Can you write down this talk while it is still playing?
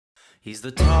He's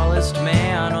the tallest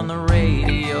man on the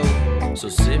radio, so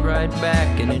sit right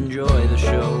back and enjoy the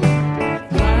show.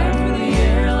 Flying through the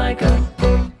air like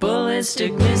a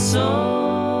ballistic missile.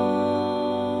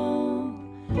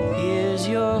 Here's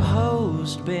your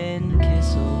host, Ben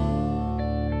Kissel.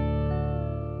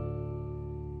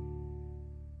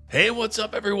 Hey, what's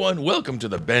up, everyone? Welcome to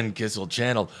the Ben Kissel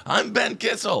channel. I'm Ben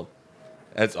Kissel.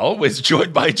 As always,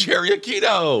 joined by Jerii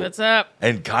Aquino. What's up?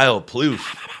 And Kyle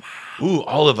Ploof. Ooh,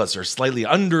 all of us are slightly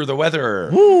under the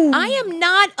weather. Ooh. I am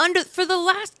not under,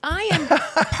 I am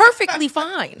perfectly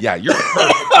fine. Yeah, you're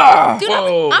Dude,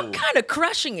 I'm kind of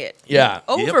crushing it. Yeah.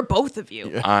 Over both of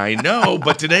you. I know,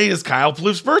 but today is Kyle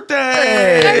Ploof's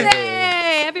birthday.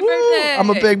 Happy birthday.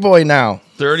 I'm a big boy now.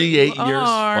 38 years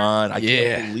fun. I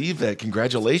Yeah. can't believe it.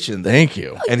 Congratulations. Thank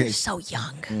you. Oh, And you're so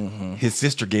young. his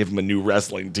sister gave him a new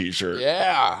wrestling t-shirt.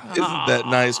 Yeah. Isn't that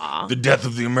nice? The death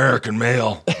of the American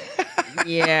male.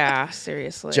 Yeah,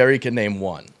 seriously. Jerii can name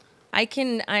one.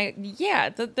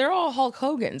 They're all Hulk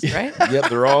Hogan's, right? Yep,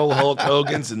 they're all Hulk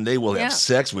Hogan's, and they will Yeah. have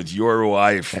sex with your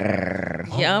wife.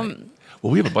 Yum.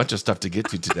 Well, we have a bunch of stuff to get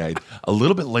to today. A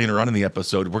little bit later on in the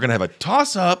episode, we're going to have a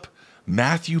toss-up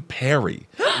Matthew Perry.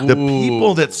 The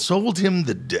people that sold him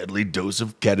the deadly dose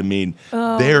of ketamine,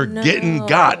 they're getting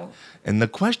got. And the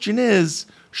question is,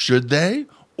 should they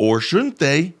or shouldn't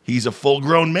they? He's a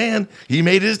full-grown man. He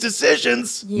made his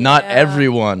decisions. Yeah. Not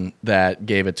everyone that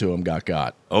gave it to him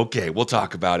got. Okay, we'll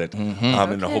talk about it.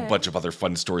 And a whole bunch of other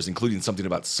fun stories, including something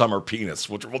about summer penis,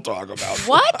 which we'll talk about.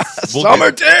 What? Summer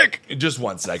dick! Just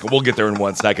 1 second. We'll get there in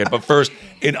 1 second. But first,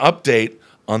 an update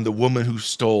on the woman who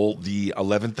stole the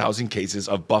 11,000 cases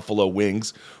of buffalo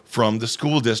wings from the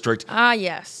school district. Ah,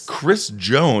 yes. Chris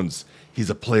Jones, he's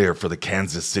a player for the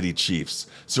Kansas City Chiefs,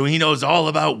 so he knows all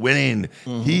about winning.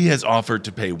 He has offered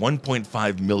to pay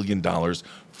 $1.5 million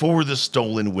for the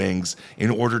stolen wings in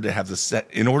order to have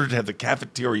the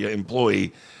cafeteria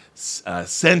employee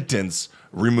sentence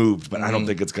removed. But I don't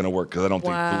think it's going to work because I don't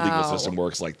think the legal system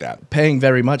works like that. Paying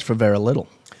very much for very little.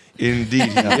 Indeed,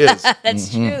 he is.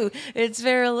 That's true. It's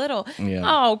very little. Yeah.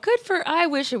 Oh, I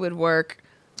wish it would work.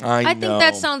 I think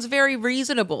that sounds very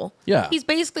reasonable. Yeah. He's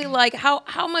basically like,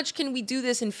 how much can we do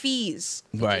this in fees?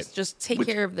 Right. Just take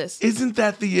care of this. Isn't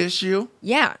that the issue?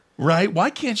 Yeah. Right? Why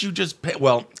can't you just pay?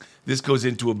 Well, this goes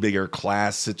into a bigger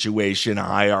class situation, a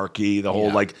hierarchy, the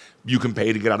whole you can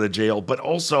pay to get out of jail, but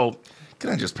also, can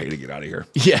I just pay to get out of here?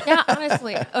 Yeah. Yeah,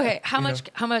 honestly. Okay, how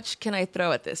much can I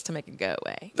throw at this to make it go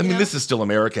away? I mean, this is still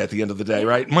America at the end of the day,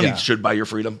 right? Money Yeah. should buy your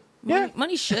freedom.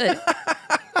 Money should.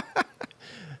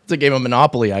 It's a game of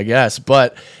Monopoly, I guess.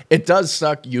 But it does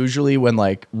suck usually when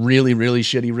like really, really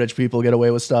shitty rich people get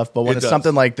away with stuff. But when it's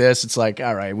something like this, it's like,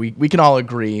 all right, we can all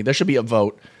agree. There should be a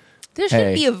vote. There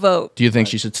should be a vote. Do you think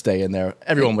she should stay in there?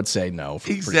 Everyone would say no.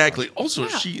 Exactly. Also,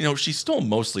 she stole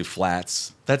mostly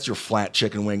flats. That's your flat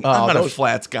chicken wing. I'm not a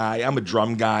flats guy. I'm a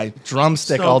drum guy.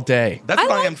 Drumstick all day. That's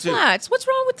what I am like too. flats. What's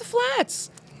wrong with the flats?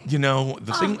 You know,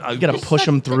 the thing You got to push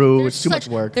them through. It's too much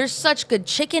work. There's such good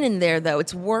chicken in there, though.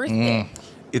 It's worth it.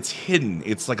 it's hidden.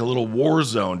 It's like a little war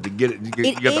zone to get it.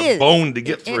 You got is. the bone to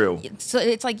get through. So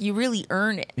it's like you really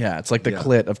earn it. Yeah, it's like the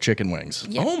clit of chicken wings.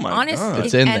 Yeah, Oh my honestly, God.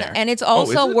 It's in there. And it's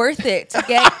also is it? worth it to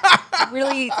get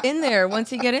really in there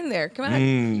once you get in there. Come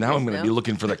on. Now I'm going to be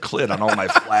looking for the clit on all my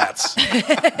flats.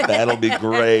 That'll be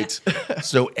great.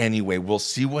 So anyway, we'll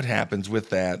see what happens with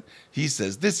that. He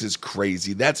says, this is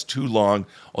crazy. That's too long.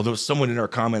 Although someone in our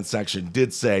comment section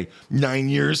did say 9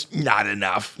 years, not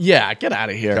enough. Yeah, get out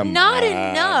of here. Not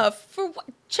enough for what?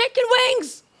 Chicken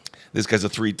wings. This guy's a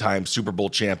 3-time Super Bowl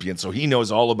champion, so he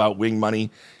knows all about wing money.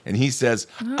 And he says,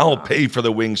 I'll pay for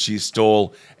the wings she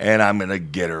stole, and I'm going to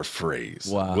get her free.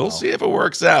 So Wow. we'll see if it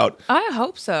works out. I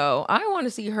hope so. I want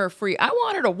to see her free. I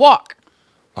want her to walk.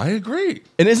 I agree.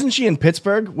 And isn't she in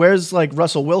Pittsburgh? Where's like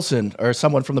Russell Wilson or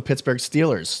someone from the Pittsburgh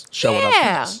Steelers showing up?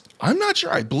 Yeah. for this? I'm not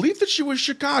sure. I believe that she was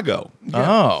Chicago.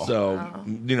 Oh. So,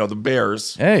 the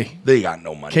Bears, Hey, they got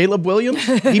no money. Caleb Williams?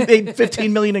 He made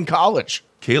 $15 million in college.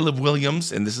 Caleb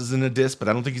Williams, and this isn't a diss, but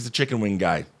I don't think he's a chicken wing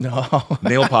guy. No.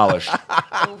 Nail polish.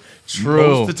 True.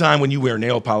 Most of the time when you wear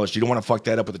nail polish, you don't want to fuck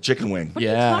that up with a chicken wing. What are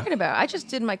you talking about? I just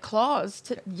did my claws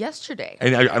yesterday.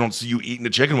 And I don't see you eating a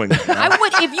chicken wing. I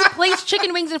would, if you placed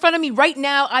chicken wings in front of me right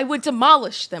now, I would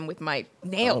demolish them with my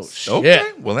nails. Okay,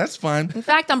 Shit. well, that's fine. In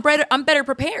fact, I'm better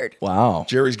prepared. Wow.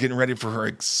 Jerry's getting ready for her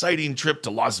exciting trip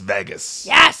to Las Vegas.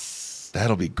 Yes.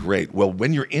 That'll be great. Well,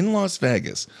 when you're in Las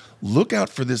Vegas, look out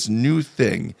for this new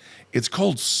thing. It's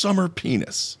called summer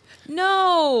penis.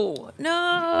 No.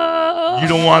 You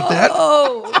don't want that?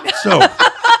 Oh. So,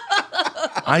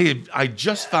 I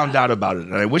just found out about it,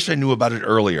 and I wish I knew about it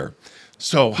earlier.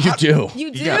 So You do.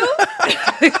 You do? Yeah.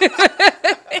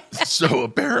 So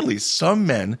apparently some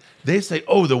men, they say,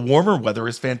 oh, the warmer weather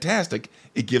is fantastic.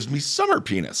 It gives me summer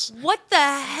penis. What the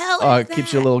hell is It that?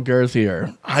 keeps you a little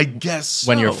girthier I guess so.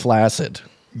 when you're flaccid.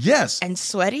 Yes. And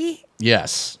sweaty?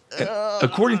 Yes.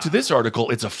 According to this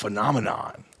article, it's a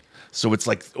phenomenon. So it's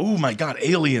like, oh my God,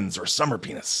 aliens or summer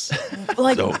penis.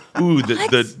 Like, So,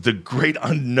 the great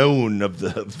unknown of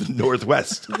the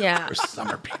Northwest. Yeah. Or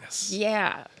summer penis.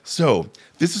 yeah. So,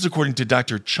 this is according to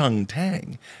Dr. Chung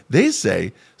Tang. They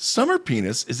say summer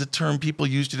penis is a term people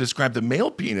use to describe the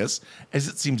male penis as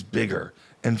it seems bigger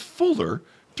and fuller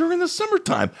during the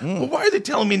summertime. Well, why are they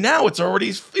telling me now? It's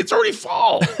already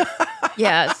fall.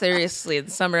 Yeah, seriously, in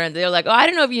the summer, and they're like, oh, I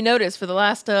don't know if you noticed, for the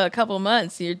last couple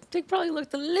months, your dick probably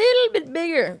looked a little bit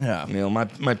bigger. Yeah. You know,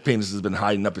 my penis has been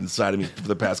hiding up inside of me for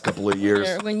the past couple of years.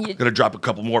 Sure, when you- Gonna drop a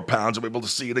couple more pounds. I'll be able to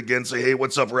see it again. Say, hey,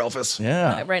 what's up, Ralphus?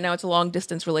 Yeah. Right now, it's a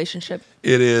long-distance relationship.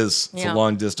 It is. It's Yeah. a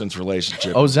long distance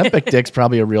relationship. Ozempic dick's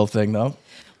probably a real thing, though.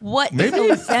 What Maybe,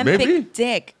 is Ozempic maybe.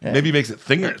 dick? Maybe it makes it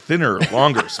thinner,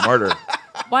 longer, smarter.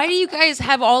 Why do you guys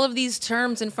have all of these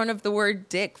terms in front of the word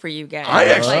dick for you guys? I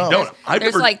actually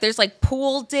don't. There's like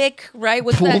pool dick, right?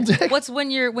 What's Pool that? dick? What's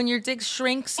when your dick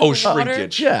shrinks? Oh, in the water?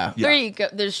 shrinkage. Yeah. There you go.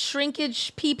 There's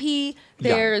shrinkage PP.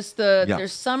 Yeah. There's Yeah.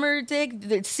 there's summer dick.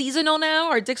 It's seasonal now.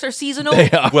 Our dicks are seasonal. They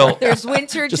are. Well, There's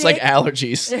winter Just dick. like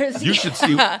allergies. There's, you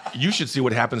should see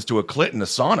what happens to a clit in a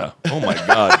sauna. Oh my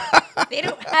God.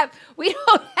 we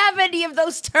don't have any of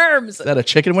those terms. Is that a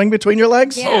chicken wing between your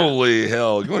legs? Yeah. Holy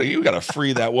hell. You got to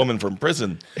free that woman from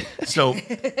prison. So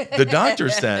the doctor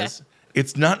says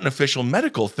it's not an official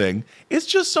medical thing. It's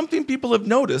just something people have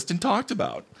noticed and talked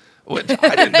about. Which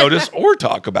I didn't notice or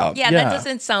talk about. Yeah, Yeah. that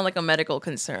doesn't sound like a medical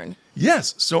concern.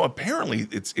 Yes. So apparently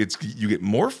it's you get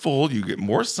more full, you get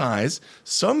more size.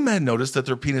 Some men notice that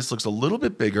their penis looks a little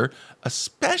bit bigger,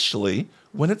 especially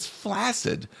when it's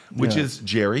flaccid, which Yeah. is,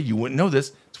 Jerii, you wouldn't know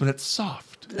this, it's when it's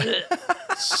soft.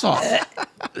 Soft.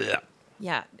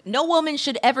 Yeah, no woman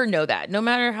should ever know that. No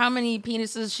matter how many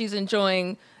penises she's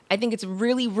enjoying, I think it's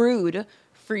really rude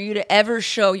for you to ever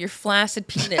show your flaccid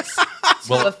penis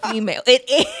to a female. It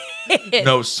is.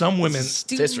 No, some women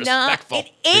Do disrespectful. Not,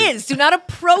 it is. Do not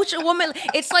approach a woman.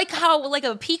 It's like how like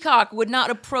a peacock would not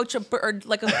approach a bird,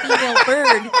 like a female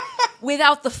bird,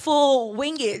 without the full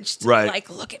wingage. To Right. Like,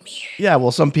 look at me. Yeah,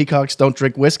 well, some peacocks don't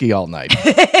drink whiskey all night.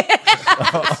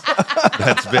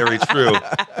 That's very true.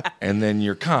 And then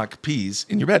your cock pees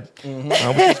in your bed, which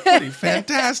is pretty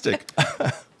fantastic.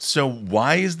 So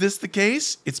why is this the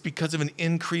case? It's because of an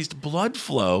increased blood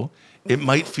flow. It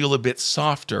might feel a bit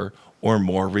softer or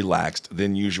more relaxed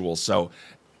than usual. So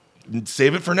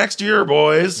save it for next year,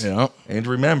 boys. Yeah. And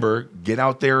remember, get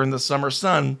out there in the summer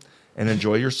sun and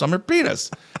enjoy your summer penis.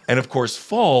 And of course,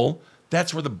 fall,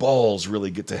 that's where the balls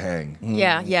really get to hang.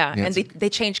 Yeah, yeah. And it's- they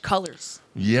change colors.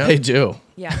 Yeah. They do.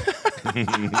 Yeah.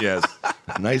 Yes.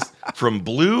 Nice. From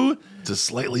blue to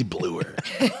slightly bluer.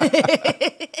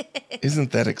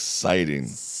 Isn't that exciting?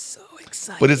 So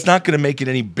excited. But it's not going to make it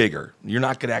any bigger. You're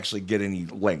not going to actually get any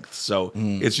length. So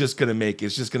it's just going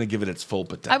to give it its full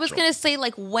potential. I was gonna say,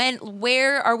 like,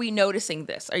 where are we noticing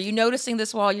this? Are you noticing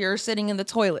this while you're sitting in the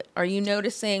toilet? Are you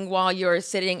noticing while you're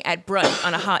sitting at brunch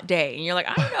on a hot day? And you're like,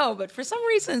 I don't know, but for some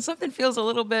reason, something feels a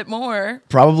little bit more.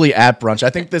 Probably at brunch. I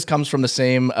think this comes from the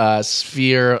same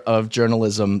sphere of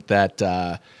journalism that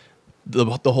the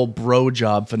whole bro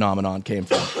job phenomenon came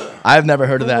from. I've never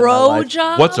heard of that in my Bro life.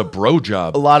 job? What's a bro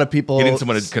job? A lot of people Getting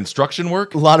someone to construction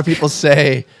work? a lot of people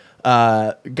say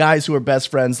guys who are best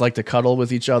friends like to cuddle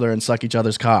with each other and suck each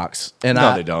other's cocks. And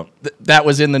No, they don't. That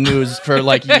was in the news for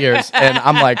like years. And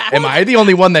I'm like, am I the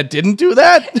only one that didn't do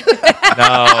that?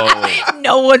 No.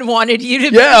 No one wanted you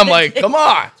to. Yeah, I'm be like, come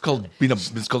on.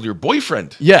 It's called your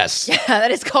boyfriend. Yes.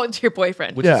 that is called your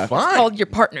boyfriend. Which Yeah. is fine. It's called your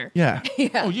partner. Yeah.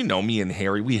 Oh, you know me and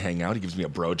Harry, we hang out. He gives me a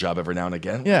bro job every now and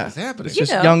again. Yeah. What's happening? It's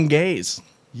just know. young gays.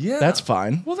 Yeah. That's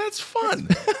fine. Well, that's fun.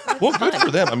 Well, good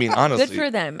for them. I mean, honestly. Good for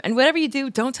them. And whatever you do,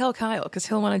 don't tell Kyle because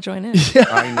he'll want to join in.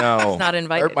 I know. Not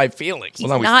invited. Hurt my feelings. He's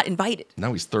Well, now not invited.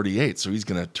 Now he's 38, so he's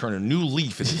going to turn a new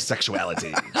leaf into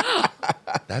sexuality.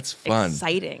 That's fun.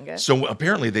 Exciting. So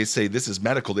apparently they say this is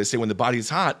medical. They say when the body's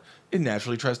hot, it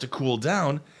naturally tries to cool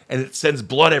down and it sends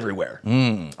blood everywhere.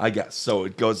 I guess. So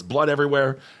it goes blood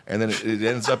everywhere and then it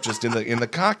ends up just in the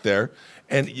cock there.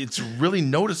 And it's really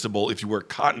noticeable if you wear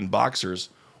cotton boxers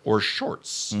or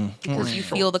shorts. Or You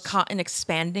feel the cotton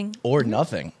expanding. Or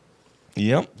nothing.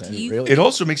 Yep. You- Really? It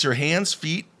also makes your hands,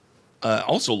 feet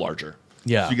also larger.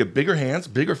 Yeah. So you get bigger hands,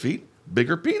 bigger feet,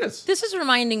 bigger penis. This is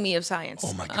reminding me of science.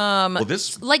 Oh my God. Well,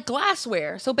 this Like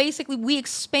glassware. So basically, we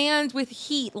expand with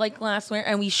heat like glassware,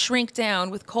 and we shrink down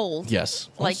with cold Yes.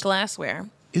 like glassware.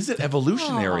 Is it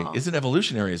evolutionary? Is it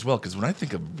evolutionary as well? Because when I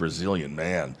think of Brazilian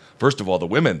man, first of all, the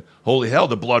women, holy hell,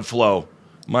 the blood flow.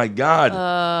 My God,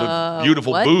 the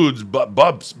beautiful what?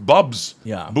 bubs,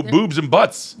 Yeah. boobs and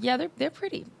butts. Yeah, they're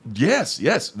pretty. Yes,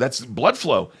 that's blood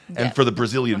flow. Yeah. And for the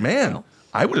Brazilian man,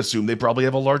 I would assume they probably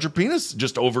have a larger penis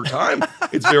just over time.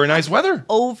 It's very nice weather.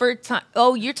 Over time.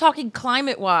 Oh, you're talking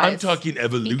climate-wise. I'm talking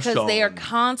evolution. Because they are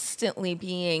constantly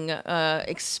being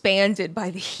expanded by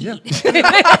the heat.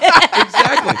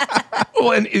 Exactly.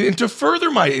 Well, and to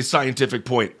further my scientific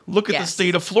point, look at the Yes.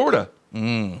 state of Florida.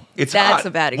 It's That's hot. a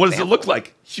bad What does it example. look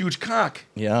like? Huge cock.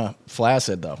 Yeah,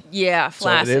 flaccid though. Yeah,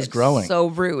 flaccid. it is growing. So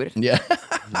rude. Yeah.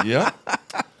 Yeah.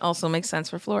 Also makes sense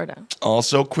for Florida.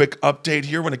 Also, quick update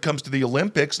here when it comes to the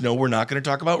Olympics. No, we're not going to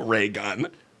talk about Ray Gun.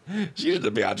 She did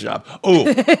a bad job. Oh,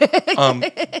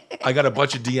 I got a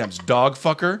bunch of DMs. Dog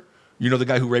fucker. You know the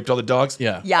guy who raped all the dogs?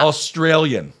 Yeah. Yeah.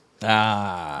 Australian.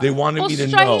 Ah. They wanted me to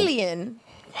know. Australian.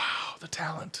 Wow, the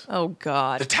talent. Oh,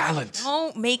 God. The talent.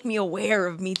 Don't make me aware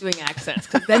of me doing accents,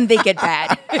 because then they get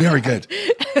bad. Very good.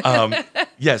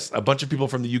 Yes, a bunch of people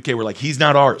from the UK were like, he's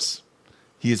not ours.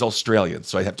 He is Australian,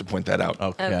 so I have to point that out.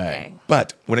 Okay.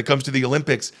 But when it comes to the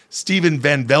Olympics, Steven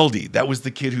Van Velde, that was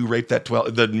the kid who raped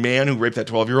the man who raped that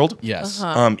 12-year-old. Yes.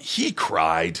 He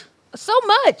cried. So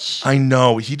much. I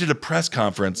know. He did a press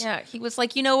conference. Yeah, he was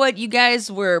like, you know what? You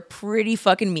guys were pretty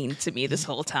fucking mean to me this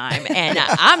whole time, and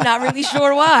I'm not really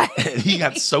sure why. And he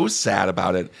got so sad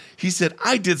about it. He said,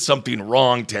 I did something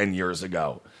wrong 10 years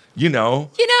ago. You know?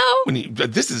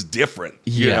 This is different,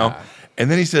 you Yeah. know? And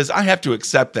then he says, I have to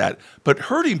accept that. But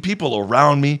hurting people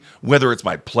around me, whether it's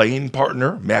my playing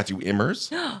partner, Matthew Immers,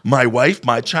 my wife,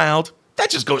 my child, that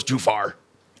just goes too far.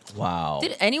 Wow.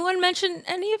 Did anyone mention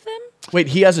any of them? Wait,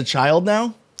 he has a child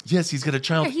now? Yes, he's got a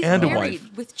child Yeah, he's and a married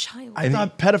wife. with child. I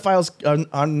thought pedophiles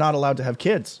are not allowed to have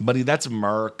kids. Buddy, that's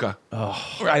America.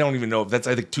 Or I don't even know if that's,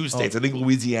 I think, 2 states. I think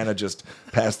Louisiana just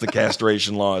passed the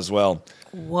castration law as well.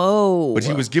 Whoa. But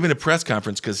he was giving a press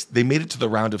conference because they made it to the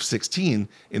round of 16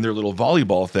 in their little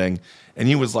volleyball thing. And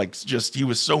he was like, he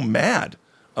was so mad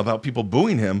about people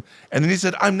booing him. And then he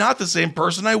said, I'm not the same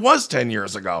person I was 10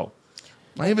 years ago.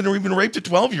 I haven't even raped a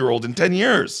 12-year-old in 10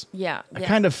 years. Yeah. I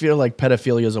kind of feel like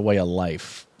pedophilia is a way of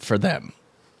life for them.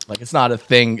 Like it's not a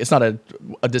thing. It's not a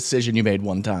decision you made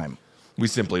one time. We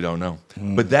simply don't know.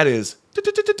 But that is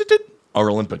our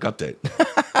Olympic update.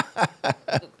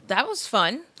 That was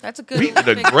fun. That's a good. We did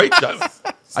a Olympic- great job.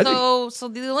 So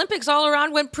the Olympics all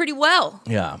around went pretty well.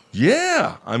 Yeah.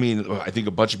 Yeah. I mean, I think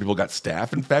a bunch of people got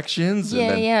staph infections. Yeah,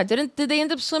 and then yeah. Did they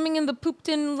end up swimming in the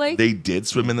pooped-in lake? They did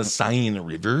swim in the Seine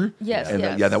River. Yes, And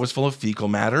yes. yeah, that was full of fecal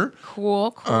matter.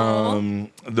 Cool.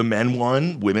 The men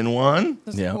won, women won,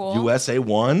 That's Yeah. cool. USA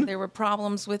won. There were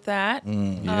problems with that.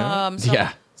 Yeah.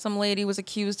 Yeah. Some lady was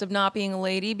accused of not being a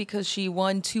lady because she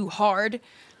won too hard.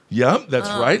 Yep, that's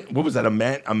right. What was that?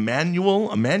 Emmanuel?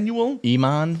 Iman,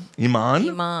 Iman?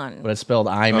 Iman. but it's spelled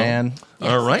I-man.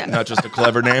 All right, yes. not just a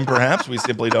clever name, perhaps. We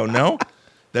simply don't know.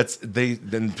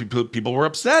 Then people were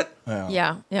upset.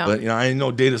 Yeah, yeah. But I'm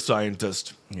no data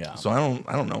scientist. Yeah. So I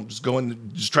don't know.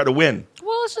 Just try to win.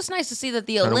 Well, it's just nice to see that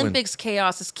the to win. Olympics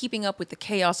chaos is keeping up with the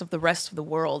chaos of the rest of the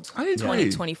world. I agree.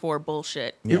 2024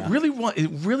 bullshit. It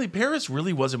really Paris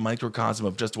really was a microcosm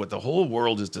of just what the whole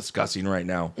world is discussing right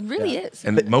now. It really is.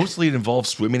 And mostly it involves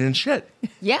swimming and shit.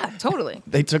 Yeah, totally.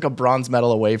 They took a bronze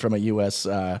medal away from a U.S.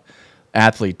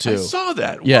 Athlete too. I saw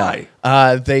that. Yeah.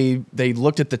 Why? They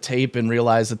looked at the tape and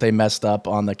realized that they messed up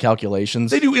on the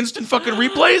calculations. They do instant fucking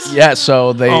replays? Yeah,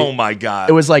 so they. Oh my God.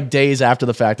 It was like days after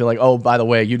the fact. They're like, "Oh, by the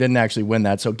way, you didn't actually win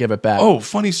that, so give it back." Oh,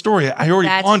 funny story. I already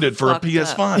That's pawned it for a fucked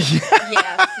PS5.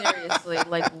 Yeah, seriously.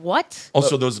 Like, what?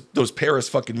 Also, those Paris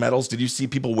fucking medals, did you see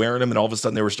people wearing them and all of a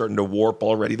sudden they were starting to warp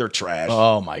already? They're trash.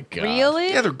 Oh my god.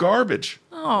 Really? Yeah, they're garbage.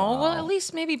 Oh, well, at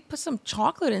least maybe put some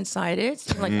chocolate inside it.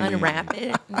 So, like, unwrap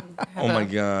it. And have Oh my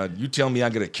God. You tell me I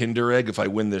get a Kinder Egg if I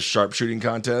win this sharpshooting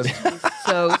contest?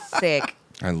 So sick.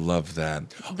 I love that.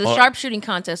 The sharpshooting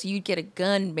contest, you'd get a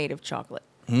gun made of chocolate.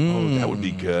 Oh, that would be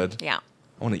good. Yeah.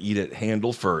 I want to eat it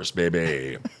handle first,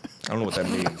 baby. I don't know what that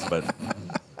means, but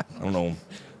I don't know.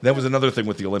 That was another thing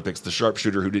with the Olympics. The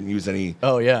sharpshooter who didn't use any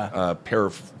Oh yeah.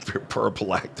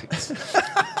 paraprophylactics.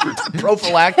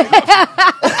 Prophylactic.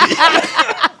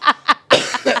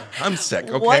 I'm sick,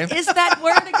 okay? What is that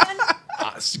word again?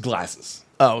 Glasses.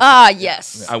 Oh. Ah,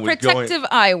 yes. I was Protective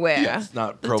eyewear. Yes,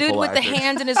 not the dude with the prophylactic.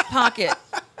 hand in his pocket.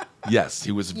 Yes,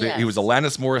 he was Yes. he was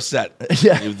Alanis Morissette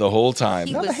Yeah. the whole time.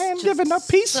 He Another was hand just giving a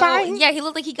peace sign. Yeah, he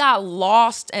looked like he got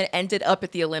lost and ended up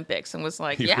at the Olympics and was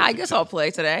like, He yeah, really I guess I'll play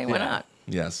today. Why not?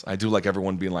 Yes, I do like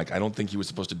everyone being like, I don't think he was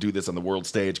supposed to do this on the world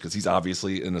stage because he's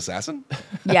obviously an assassin.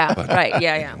 Yeah, right.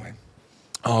 Yeah, yeah. Anyway.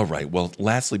 All right. Well,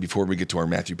 lastly, before we get to our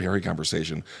Matthew Perry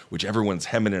conversation, which everyone's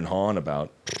hemming and hawing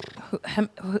about,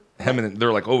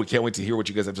 they're like, "Oh, we can't wait to hear what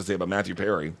you guys have to say about Matthew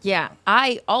Perry." Yeah,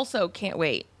 I also can't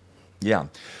wait. Yeah,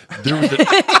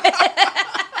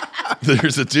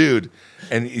 there's a dude,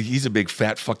 and he's a big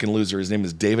fat fucking loser. His name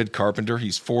is David Carpenter.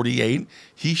 He's 48.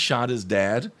 He shot his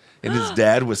dad, and his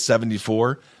dad was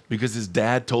 74 because his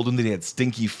dad told him that he had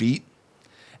stinky feet,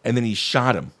 and then he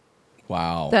shot him.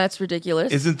 Wow. That's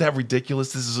ridiculous. Isn't that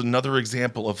ridiculous? This is another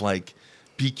example of like,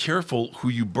 be careful who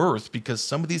you birth because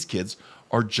some of these kids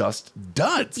are just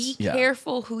duds. Be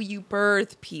careful who you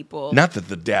birth, people. Not that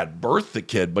the dad birthed the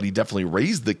kid, but he definitely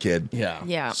raised the kid. Yeah.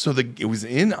 Yeah. So it was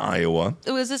in Iowa.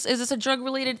 Is this a drug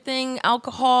related thing?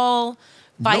 Alcohol?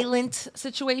 Violent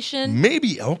situation?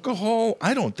 Maybe alcohol.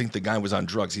 I don't think the guy was on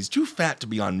drugs. He's too fat to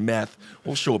be on meth.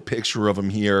 We'll show a picture of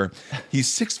him here. He's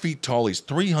 6 feet tall. He's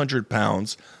 300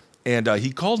 pounds. And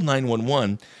he called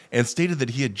 911 and stated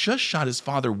that he had just shot his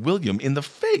father, William, in the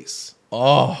face.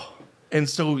 Oh. And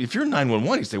so if you're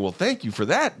 911, you say, well, thank you for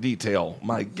that detail.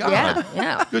 My God.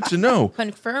 Yeah. Good to know.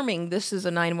 Confirming this is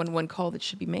a 911 call that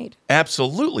should be made.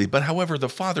 Absolutely. But however, the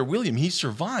father, William, he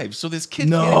survived. So this kid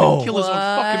can't even kill his own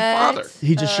fucking father.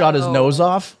 He just shot his nose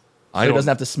off? So he doesn't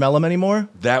have to smell him anymore?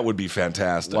 That would be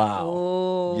fantastic. Wow.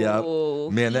 Oh.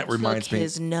 Yeah. Man, that reminds me.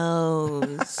 His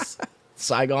nose.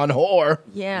 Saigon whore.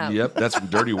 Yeah. Yep, that's some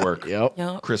dirty work.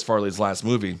 Yep. Chris Farley's last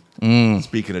movie.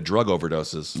 Speaking of drug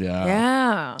overdoses.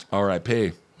 Yeah.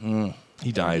 R.I.P.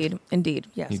 He died. Indeed.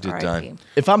 Yes. He did RIP. die.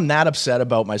 If I'm that upset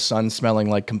about my son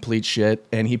smelling like complete shit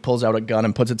and he pulls out a gun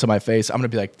and puts it to my face, I'm going to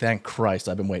be like, thank Christ,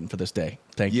 I've been waiting for this day.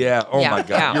 Thank you. Yeah. Oh Yeah, my God.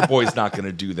 yeah. Your boy's not going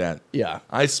to do that. Yeah.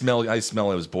 I smell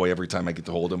his boy every time I get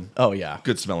to hold him. Oh, yeah.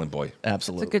 Good smelling boy.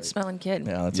 Absolutely. It's a good smelling kid.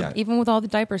 Yeah, that's Yeah. Even with all the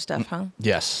diaper stuff, huh?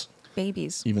 Yes.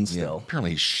 Babies. Even Yeah. still.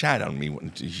 Apparently he shat on me.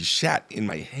 He shat in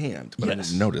my hand, but I Yes.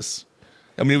 didn't notice.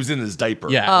 I mean, it was in his diaper.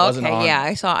 Yeah. It Oh, wasn't okay. on.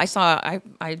 Yeah,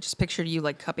 I just pictured you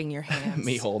like cupping your hands.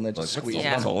 Me holding it, Like, just what's squeezing.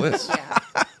 Yeah. what's all this? Yeah.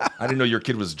 I didn't know your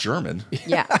kid was German.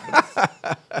 Yeah.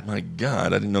 My God,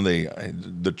 I didn't know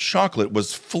the chocolate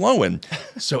was flowing.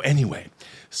 So anyway,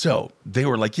 they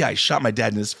were like, yeah, I shot my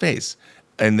dad in his face.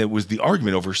 And it was the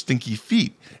argument over stinky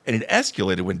feet. And it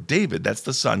escalated when David, that's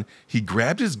the son, he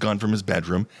grabbed his gun from his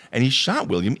bedroom and he shot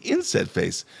William in said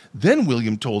face. Then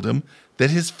William told him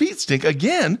that his feet stink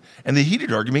again, and the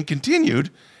heated argument continued.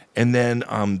 And then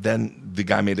the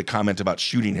guy made a comment about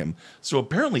shooting him. So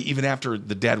apparently, even after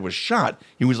the dad was shot,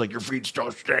 he was like, your feet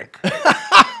still stink.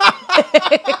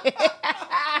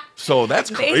 So that's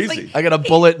crazy. I got a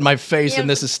bullet in my face and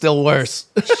this is still worse.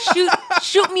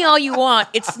 Shoot me all you want.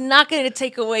 It's not going to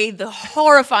take away the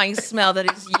horrifying smell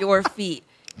that is your feet.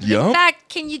 Yup. In fact,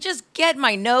 can you just get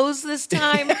my nose this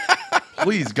time?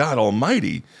 Please, God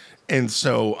almighty. And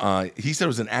so he said it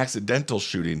was an accidental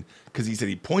shooting because he said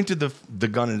he pointed the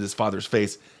gun at his father's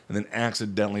face and then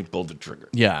accidentally pulled the trigger.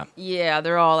 Yeah. Yeah,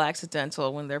 they're all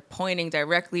accidental when they're pointing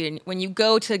directly. And when you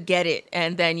go to get it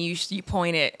and then you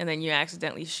point it and then you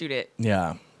accidentally shoot it.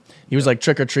 Yeah. He was like,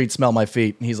 trick or treat, smell my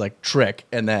feet. And he's like, trick.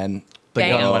 And then the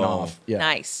Bam. gun went off. Yeah.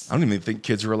 Nice. I don't even think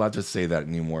kids are allowed to say that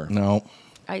anymore. No.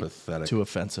 Pathetic. Too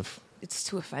offensive. It's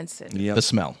too offensive. Yep. The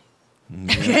smell.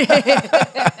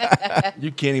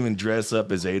 You can't even dress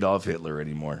up as Adolf Hitler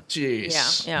anymore.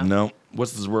 Jeez. Yeah. No.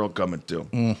 What's this world coming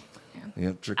to?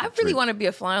 Yeah, trick or I really treat. want to be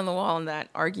a fly on the wall in that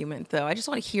argument, though. I just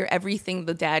want to hear everything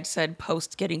the dad said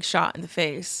post getting shot in the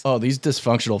face. Oh, these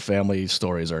dysfunctional family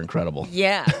stories are incredible.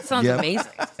 Yeah, that sounds Yeah. amazing.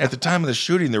 At the time of the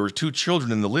shooting, there were 2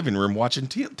 children in the living room watching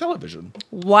television.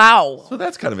 Wow. So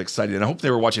that's kind of exciting. And I hope they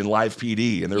were watching live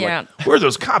PD, and they're Yeah. like, where are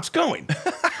those cops going?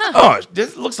 Oh,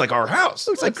 this looks like our house.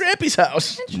 Looks like Grampy's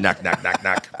house. Knock, knock, knock,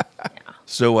 knock.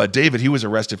 So David, he was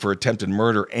arrested for attempted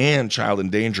murder and child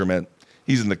endangerment.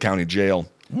 He's in the county jail.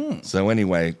 So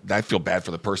anyway, I feel bad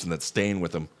for the person that's staying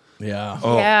with him. Yeah.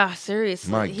 Oh, Yeah,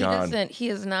 seriously. my he God. He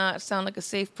does not sound like a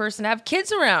safe person to have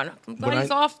kids around. I'm glad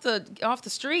he's off the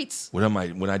streets. when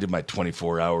I did my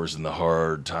 24 hours in the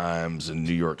hard times in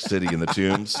New York City in the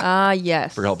Tombs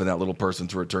Yes. for helping that little person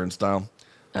through a turnstile.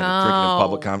 And drinking in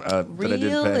public that I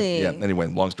didn't pay. Really? Yeah. Anyway,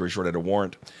 long story short, I had a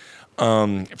warrant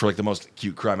for like the most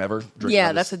cute crime ever.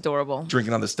 Yeah, that's adorable.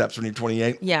 Drinking on the steps when you're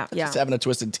 28. Yeah, yeah. Just having a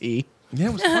twisted tea. Yeah,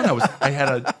 it was fun. I had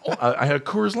a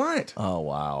Coors Light. Oh,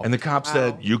 wow. And the cop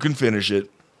said, you can finish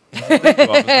it.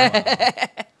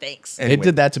 Thanks. Anyway. They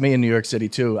did that to me in New York City,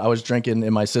 too. I was drinking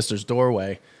in my sister's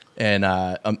doorway and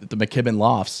the McKibben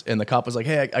Lofts, and the cop was like,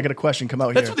 hey, I got a question. Come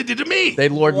out That's here. what they did to me. They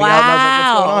lured me out, and I was like,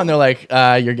 what's going Wow. on? They're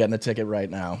like, you're getting a ticket right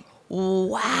now.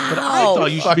 Wow. I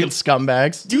thought you should be Fucking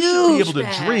scumbags. You should be able to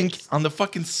Douchebags. drink on the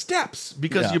fucking steps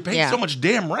because Yeah. you pay Yeah. so much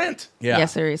damn rent. Yeah. Yeah,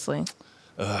 seriously.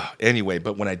 Anyway,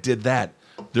 but when I did that,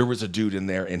 There was a dude in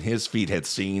there, and his feet had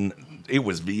seen. It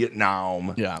was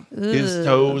Vietnam. Yeah. His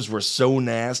toes were so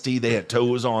nasty. They had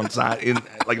toes on side,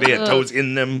 like they had toes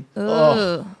in them.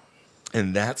 Ugh.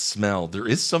 And that smell. There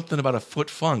is something about a foot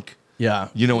funk. Yeah.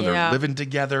 You know, when Yeah. they're living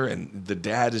together, and the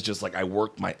dad is just like, I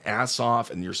worked my ass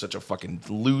off, and you're such a fucking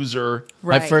loser.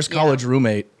 My Right, first college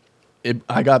roommate,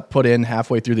 I got put in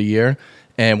halfway through the year.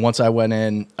 And once I went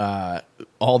in,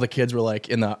 all the kids were like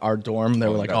in our dorm. They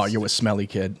were like, "Oh, you're a smelly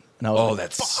kid." And I was like,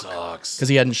 that sucks. because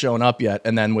he hadn't shown up yet.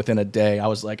 And then within a day, I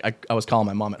was like, I was calling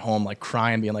my mom at home, like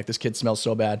crying, being like, "This kid smells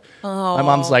so bad." My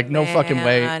mom's like, "No fucking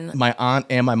way." man. My aunt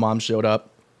and my mom showed up,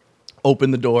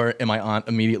 opened the door, and my aunt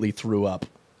immediately threw up.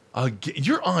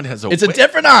 Your aunt has a. It's a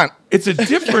different aunt. It's a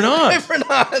different aunt. Different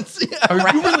aunts. Yeah. Are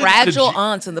you related Fragile to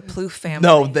aunts in the Ploof family.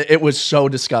 No, it was so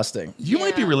disgusting. You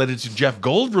might be related to Jeff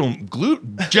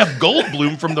Goldblum. Jeff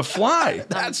Goldblum from The Fly.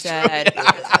 That's dead.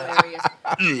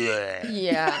 That's hilarious.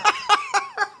 Yeah.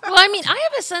 Well, I mean, I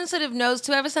have a sensitive nose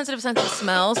too. I have a sensitive sense of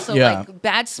smell, so Yeah. like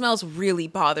bad smells really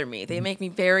bother me. They make me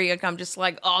very. Like, I'm just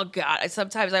like, oh god.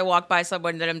 Sometimes I walk by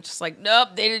someone that I'm just like, nope,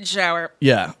 they didn't shower.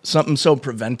 Yeah, something so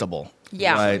preventable.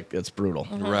 Yeah. Right. It's brutal.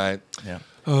 Right. Yeah.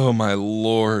 Oh my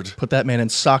Lord. Put that man in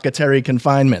solitary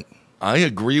confinement. I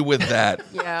agree with that.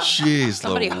 Yeah. Jeez.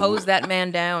 Somebody Louise. hose that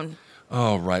man down.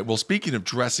 Oh, right. Well, speaking of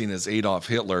dressing as Adolf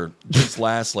Hitler, just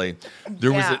lastly,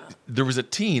 there was a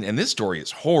teen, and this story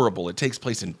is horrible. It takes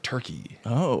place in Turkey.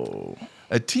 Oh.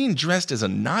 A teen dressed as a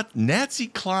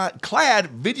Nazi-clad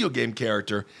video game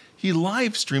character. He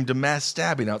live streamed a mass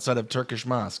stabbing outside of Turkish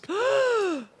mosque.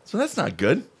 So that's not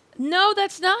good. No,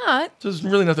 that's not. There's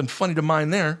really nothing funny to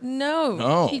mind there. No.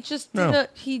 No. He just No. did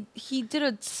he did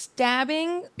a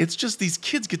stabbing. It's just these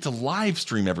kids get to live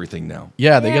stream everything now.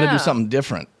 Yeah, they got to Yeah. do something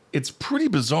different. It's pretty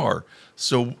bizarre.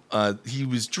 So he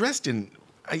was dressed in.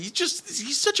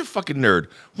 He's such a fucking nerd.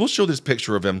 We'll show this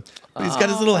picture of him. But he's got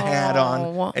his little hat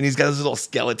on, and he's got his little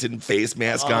skeleton face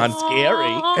mask on.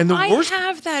 Scary. And the I worst,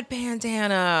 have that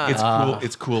bandana. it's cool.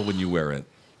 It's cool when you wear it.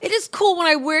 It is cool when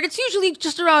I wear it. It's usually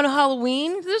just around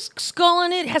Halloween. There's a skull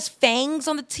in it. It has fangs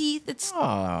on the teeth.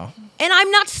 And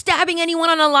I'm not stabbing anyone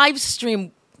on a live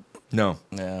stream. No.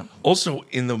 Yeah. Also,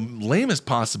 in the lamest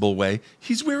possible way,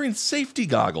 he's wearing safety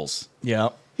goggles. Yeah.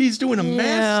 He's doing a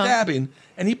mass Yeah. stabbing,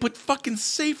 and he put fucking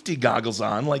safety goggles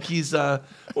on, like he's what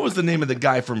was the name of the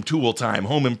guy from Tool Time,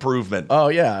 Home Improvement? Oh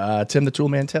yeah, Tim the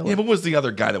Toolman Taylor. Yeah, but what was the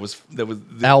other guy that was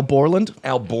Al Borland.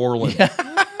 Al Borland?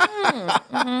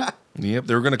 Yep,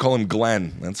 they were going to call him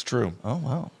Glenn. That's true. Oh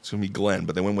wow. It's going to be Glenn,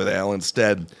 but they went with Al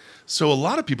instead. So a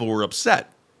lot of people were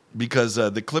upset because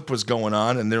the clip was going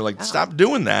on, and they're like, "Stop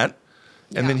doing that!"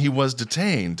 And then he was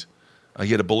detained.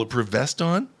 He had a bulletproof vest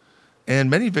on, and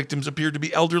many victims appeared to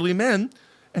be elderly men,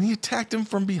 and he attacked him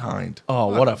from behind. Oh,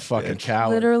 what a fucking bitch.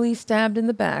 coward. Literally stabbed in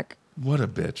the back. What a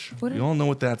bitch! What We a- all know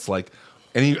what that's like.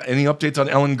 Any updates on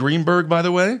Ellen Greenberg, by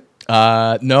the way?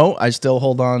 No, I still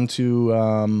hold on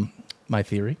to my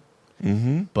theory.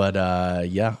 Mm-hmm. But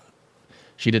yeah,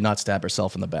 she did not stab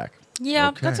herself in the back. Yeah,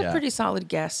 Okay. that's a Yeah. pretty solid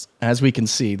guess. As we can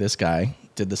see, this guy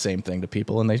did the same thing to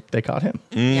people, and they caught him.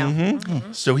 Yeah.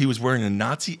 So he was wearing a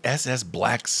Nazi SS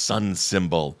black sun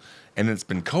symbol, and it's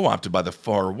been co-opted by the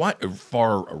far white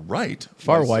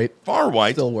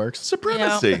Still works.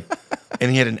 supremacy.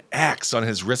 And he had an axe on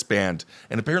his wristband,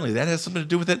 and apparently that has something to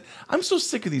do with it. I'm so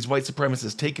sick of these white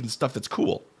supremacists taking stuff that's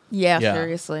cool, Yeah, Yeah.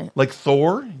 seriously. like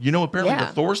Thor. You know, apparently Yeah.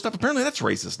 the Thor stuff. Apparently that's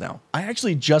racist now. I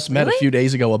actually just met a Really? few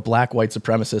days ago a black white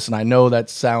supremacist, and I know that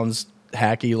sounds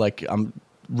hacky, like I'm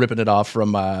ripping it off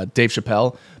from Dave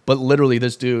Chappelle, but literally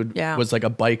this dude Yeah. was like a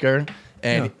biker,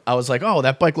 and I was like, "Oh,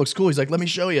 that bike looks cool." He's like, "Let me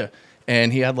show you."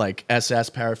 And he had like SS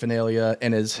paraphernalia,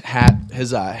 and his hat,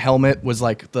 his helmet was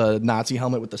like the Nazi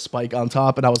helmet with the spike on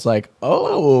top, and I was like,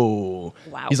 "Oh,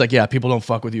 Wow. He's like, "Yeah, people don't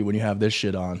fuck with you when you have this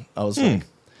shit on." I was like,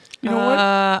 You know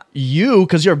what? "You,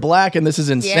 because you're black, and this is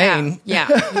Yeah. insane."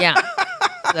 Yeah.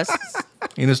 That's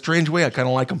In a strange way, I kind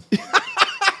of like him.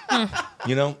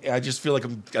 You know, I just feel like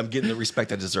I'm getting the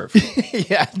respect I deserve.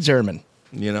 Yeah, German.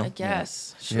 You know, I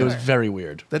guess. It Sure. was very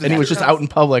weird. That And he is was just true. out in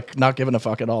public, not giving a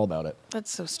fuck at all about it.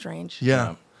 That's so strange.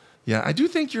 Yeah. Yeah, I do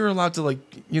think you're allowed to, like,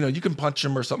 you know, you can punch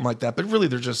them or something like that, but really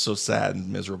they're just so sad and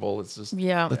miserable. It's just,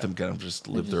 Yeah. let them kind of just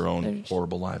live their they're own just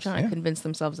horrible lives. Trying to convince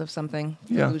themselves of something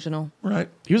Yeah. delusional. Right.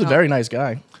 He was a very nice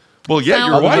guy. Well, yeah,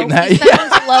 you're Sounds- white. that. He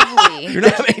sounds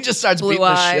lovely. He just starts Blue beating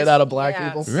the shit eyes. out of black Yeah.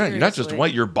 people. Right. You're not just Seriously.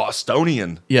 white, you're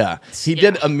Bostonian. Yeah. He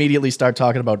did immediately start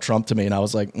talking about Trump to me, and I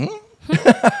was like,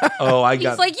 Oh, I He's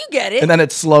got like, you get it. And then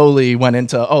it slowly went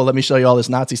into, oh, let me show you all this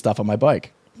Nazi stuff on my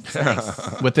bike.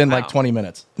 Within like 20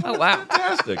 minutes. Oh wow.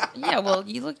 fantastic. Yeah. Well,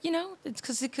 you look. You know, it's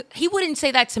because he wouldn't say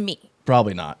that to me.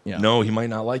 Probably not. Yeah. No, he might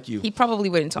not like you. He probably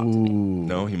wouldn't talk to me.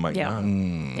 No, he might Yeah. not.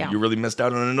 Yeah. You really missed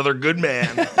out on another good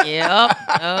man. Yep.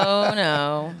 Oh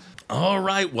no. All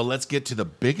right, well, let's get to the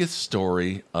biggest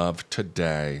story of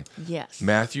today. Yes.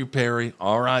 Matthew Perry,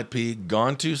 R.I.P.,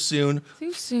 gone too soon,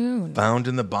 Too soon. found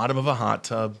in the bottom of a hot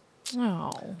tub.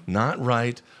 Oh. Not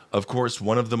right. Of course,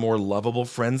 one of the more lovable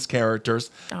Friends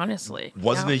characters. Honestly.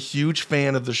 Wasn't Yeah. a huge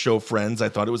fan of the show Friends. I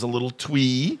thought it was a little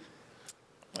twee.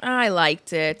 I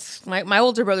liked it. My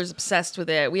older brother's obsessed with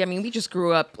it. We just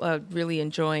grew up really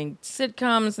enjoying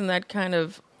sitcoms and that kind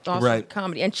of awesome Right.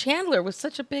 comedy. And Chandler was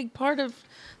such a big part of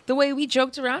the way we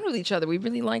joked around with each other. We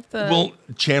really liked the. Well,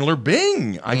 Chandler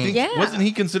Bing, I think, Yeah. wasn't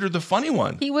he considered the funny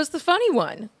one? He was the funny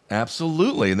one.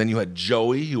 Absolutely. And then you had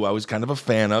Joey, who I was kind of a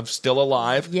fan of, still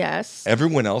alive. Yes.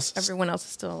 Everyone else Everyone else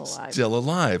is still alive. still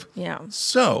alive. Yeah.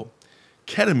 So,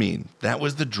 ketamine, that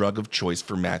was the drug of choice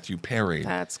for Matthew Perry.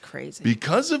 That's crazy.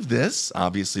 Because of this,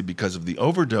 obviously because of the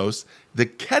overdose, the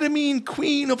ketamine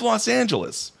queen of Los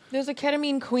Angeles. There's a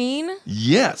ketamine queen.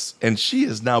 Yes, and she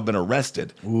has now been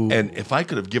arrested. And if I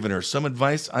could have given her some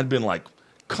advice, I'd been like,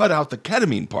 cut out the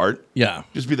ketamine part. Yeah.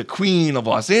 Just be the queen of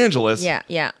Los Angeles. Yeah,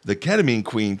 yeah. The ketamine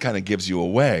queen kind of gives you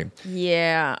away.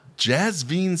 Yeah.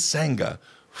 Jasveen Sangha,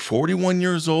 41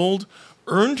 years old,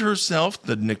 earned herself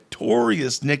the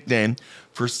notorious nickname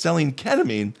for selling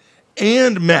ketamine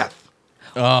and meth,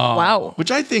 Wow.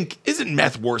 which I think isn't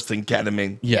meth worse than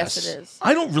ketamine. Yes, it is.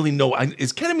 I don't really know.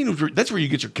 Is ketamine, that's where you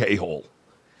get your K-hole.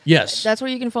 Yes. That's where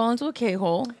you can fall into a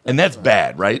K-hole. And that's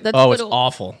bad, right? That's Oh, good it's old-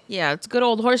 awful. Yeah, it's good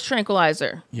old horse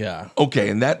tranquilizer. Yeah. Okay,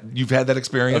 and that you've had that A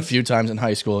experience? few times in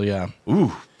high school, yeah.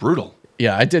 Ooh, brutal.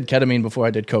 Yeah, I did ketamine before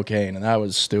I did cocaine, and that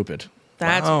was stupid.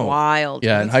 That's Wow. wild.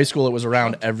 Yeah, in high school, it was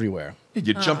around everywhere.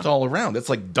 You jumped all around. That's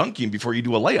like dunking before you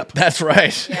do a layup. That's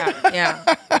right. Yeah,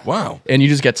 yeah. Wow. And you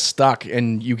just get stuck,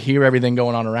 and you hear everything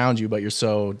going on around you, but you're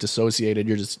so dissociated,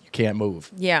 you can't move.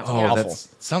 Yeah. Oh, yeah. that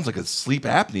sounds like a sleep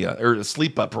apnea or a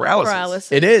sleep paralysis.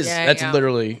 Paralysis. It is. Yeah, That's yeah.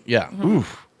 literally, yeah.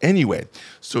 Oof. Anyway,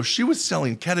 so she was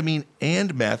selling ketamine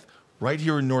and meth right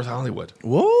here in North Hollywood.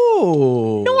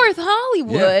 Whoa. North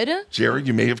Hollywood. Jerry,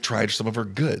 you may have tried some of her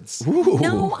goods.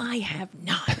 No, I have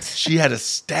not. She had a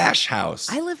stash house.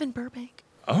 I live in Burbank.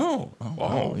 Oh,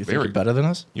 You think very you're better than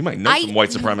us? You might know some white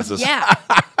supremacists. Yeah.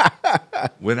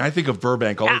 When I think of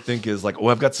Burbank, all I think is like, oh,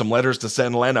 I've got some letters to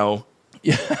send Leno.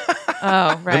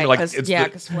 Oh, right. like, Cause, it's yeah, the-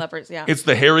 because flippers. Yeah. It's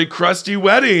the Harry Krusty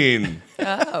wedding.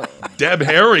 Oh. Deb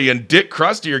Harry and Dick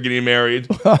Krusty are getting married.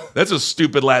 That's a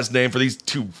stupid last name for these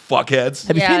two fuckheads.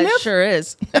 Have you Yeah, seen it this? sure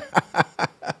is.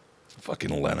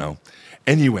 Fucking Leno.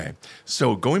 Anyway,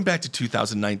 so going back to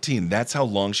 2019, that's how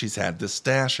long she's had this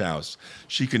stash house.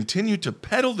 She continued to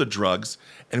peddle the drugs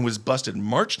and was busted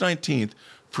March 19th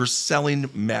for selling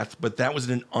meth, but that was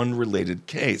in an unrelated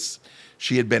case.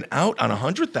 She had been out on a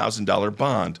 $100,000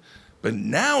 bond, but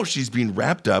now she's being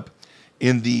wrapped up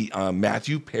in the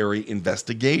Matthew Perry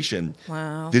investigation.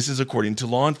 Wow. This is according to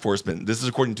law enforcement. This is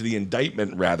according to the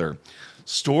indictment, rather.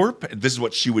 This is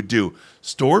what she would do: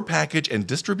 store, package, and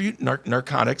distribute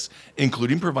narcotics,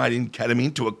 including providing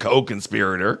ketamine to a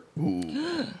co-conspirator.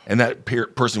 And that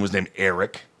person was named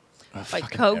Eric, Like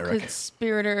Eric.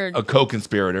 co-conspirator. a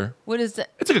co-conspirator. What is that?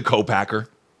 It's like a co-packer.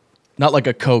 Not like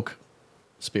a Coke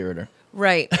spirator.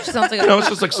 Right. Sounds like No, it's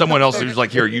just like someone else who's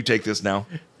like, here, you take this now.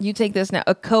 You take this now.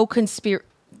 A co-conspirator.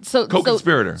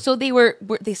 Co-conspirator. So they were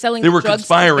they selling. They were drugs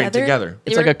conspiring together.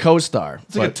 It's like a co-star.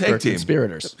 It's like a tag team.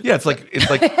 Conspirators. Yeah, it's like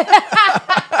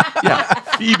yeah,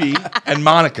 Phoebe and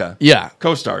Monica. Yeah.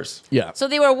 Co-stars. Yeah. So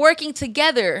they were working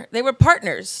together. They were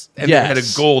partners. And they had a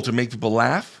Yes. goal to make people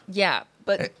laugh. Yeah,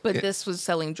 but this was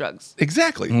selling drugs.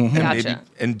 Exactly. Mm-hmm. And, Gotcha.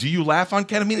 and do you laugh on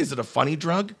ketamine? Is it a funny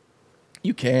drug?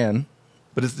 You can.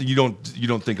 But you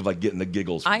don't think of like getting the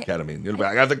giggles from I- ketamine. You're like,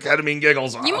 I got the ketamine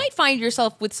giggles. You might find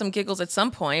yourself with some giggles at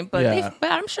some point, but Yeah.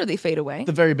 but I'm sure they fade away.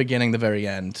 The very beginning, the very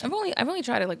end. I've only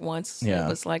tried it like once. Yeah. It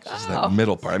was like, It's oh, that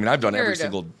middle part. I mean, I've done every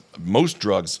Weird. most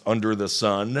drugs under the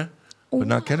sun, but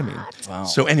not ketamine. Wow.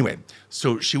 So anyway,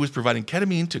 so she was providing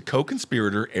ketamine to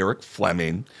co-conspirator Eric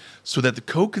Fleming so that the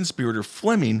co-conspirator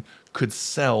Fleming could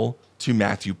sell to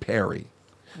Matthew Perry.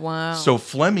 wow. So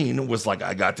Fleming was like,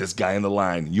 I got this guy in the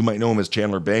line. You might know him as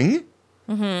Chandler Bing.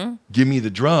 Mm-hmm. Give me the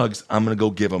drugs. I'm going to go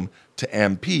give them to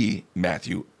MP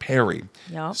Matthew Perry.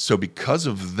 Yep. So because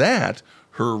of that,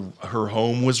 her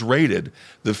home was raided.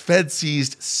 The Fed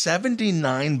seized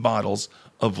 79 bottles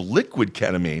of liquid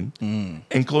ketamine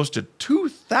and close to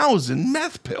 2,000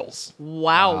 meth pills.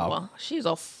 Wow. She's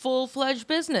a full-fledged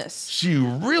business. She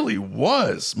really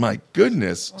was. My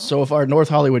goodness. So if our North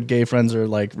Hollywood gay friends are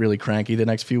like really cranky the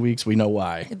next few weeks, we know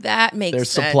why. That makes Their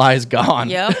sense. supply's gone.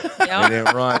 Yep. It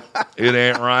ain't right. It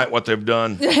ain't right what they've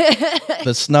done.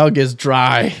 The snug is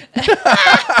dry.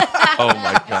 Oh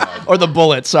my God. Or the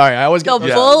bullet. Sorry, I always The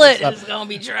get bullet is going to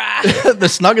be dry. the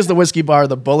snug is the whiskey bar.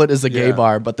 The bullet is the gay Yeah.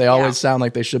 bar. But they always sound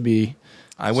like they should be.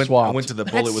 I went swapped. to the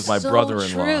bullet That's with my so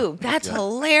brother-in-law. True. That's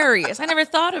hilarious. I never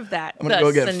thought of that. I'm gonna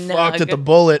go get fucked at the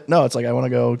bullet. No, it's like I want to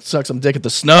go suck some dick at the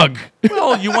snug.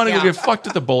 Well, you want to Yeah. go get fucked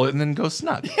at the bullet and then go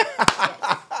snug.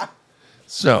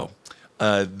 So,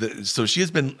 so she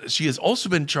has also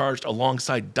been charged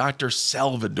alongside Dr.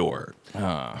 Salvador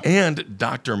and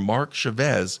Dr. Mark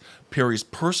Chavez, Perry's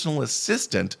personal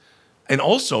assistant, and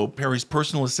also Perry's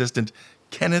personal assistant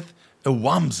Kenneth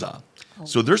Iwamza.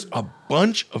 So there's a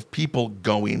bunch of people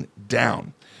going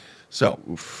down. So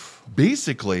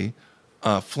basically,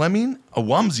 Fleming,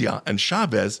 Iwamza, and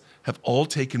Chavez have all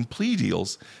taken plea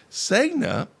deals.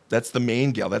 Segna, that's the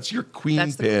main gal, that's your queen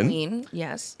That's the pin, queen.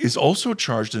 Yes. is also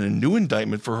charged in a new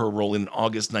indictment for her role in an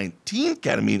August 19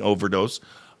 ketamine overdose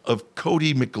of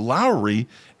Cody McLowry,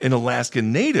 an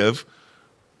Alaskan native,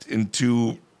 and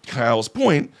to Kyle's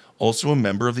point, also a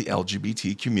member of the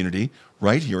LGBT community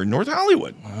right here in North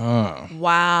Hollywood.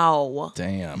 Wow.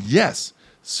 Damn. Yes.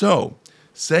 So,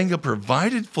 Senga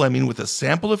provided Fleming with a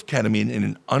sample of ketamine in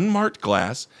an unmarked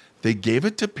glass. They gave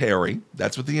it to Perry.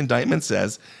 That's what the indictment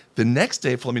says. The next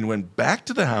day, Fleming went back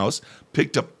to the house,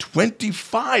 picked up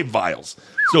 25 vials.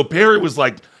 So Perry was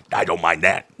like, I don't mind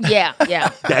that. Yeah.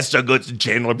 Yeah. That's so good.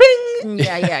 Chandler, bing.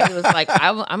 Yeah. He was like,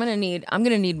 I'm gonna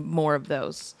need more of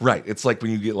those. Right. It's like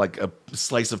when you get like a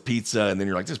slice of pizza and then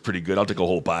you're like, this is pretty good. I'll take a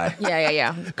whole pie.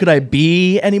 Yeah. Could I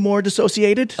be any more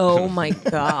dissociated? Oh my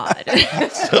God.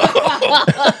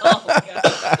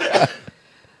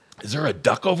 Is there a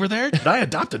duck over there? Did I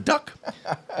adopt a duck?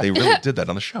 They really did that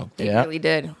on the show. He Yeah. really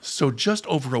did. So just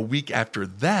over a week after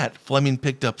that, Fleming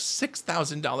picked up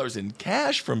 $6,000 in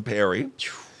cash from Perry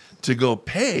to go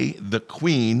pay the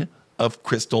queen of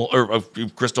crystal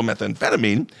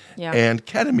methamphetamine Yeah. and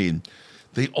ketamine.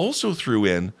 They also threw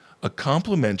in a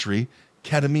complimentary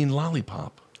ketamine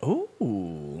lollipop.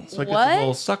 Ooh. So like it's What? a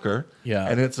little sucker, Yeah.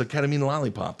 and it's a ketamine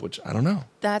lollipop, which I don't know.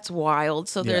 That's wild.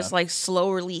 So Yeah. there's like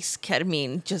slow release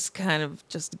ketamine,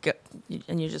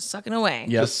 and you're just sucking away.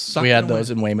 Yes, Just suck we it had away. those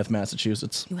in Weymouth,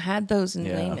 Massachusetts. You had those in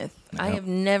Yeah. Weymouth. I Yeah. have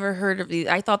never heard of these.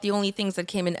 I thought the only things that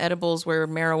came in edibles were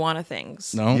marijuana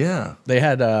things. No. Yeah. They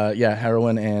had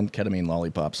heroin and ketamine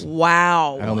lollipops.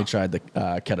 Wow. I only tried the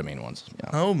ketamine ones.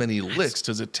 Yeah. How many licks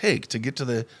does it take to get to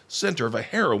the center of a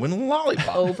heroin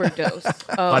lollipop? Overdose.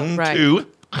 Oh, One, right. two.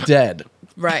 Dead.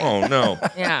 Right. Oh no.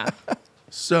 Yeah.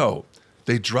 So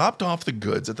they dropped off the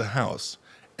goods at the house,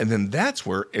 and then that's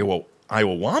where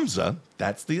Iwamza,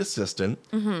 that's the assistant,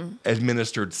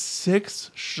 administered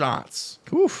 6 shots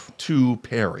Oof. to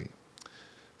Perry.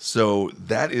 So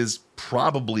that is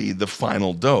probably the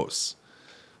final dose.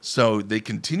 So they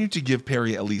continued to give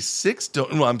Perry at least 6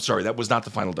 doses. Well, I'm sorry, that was not the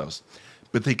final dose.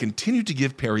 But they continued to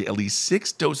give Perry at least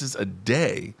 6 doses a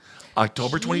day,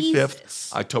 October 25th,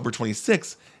 Jesus. October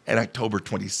 26th, and October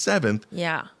 27th,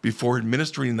 Yeah. before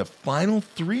administering the final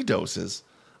 3 doses,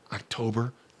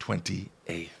 October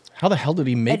 28th. How the hell did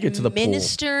he make it to the pool?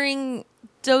 Administering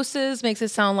doses makes it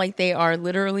sound like they are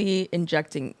literally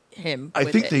injecting him. I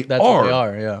with think it. they That's are. what they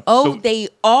are, yeah. Oh, so- they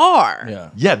are. Yeah.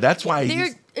 Yeah, that's why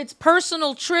he's... It's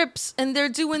personal trips, and they're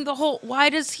doing the whole. Why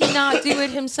does he not do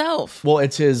it himself? Well,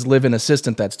 it's his live-in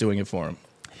assistant that's doing it for him.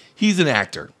 He's an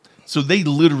actor. So they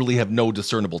literally have no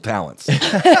discernible talents. He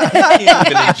can't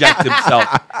even inject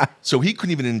himself. So he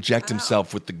couldn't even inject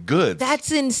himself with the goods. That's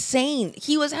insane.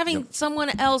 He was having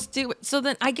someone else do it. So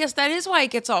then I guess that is why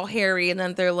it gets all hairy. And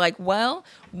then they're like, well,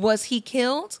 was he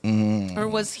killed? Or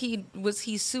was he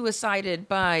suicided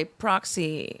by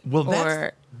proxy? Well,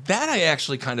 or that I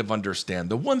actually kind of understand.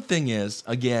 The one thing is,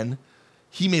 again,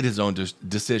 he made his own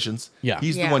decisions. Yeah.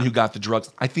 He's the Yeah. one who got the drugs.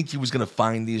 I think he was going to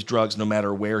find these drugs no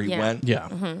matter where he Yeah. went. Yeah.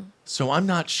 So I'm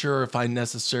not sure if I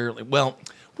necessarily... Well,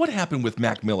 what happened with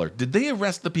Mac Miller? Did they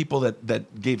arrest the people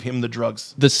that gave him the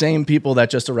drugs? The same people that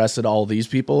just arrested all these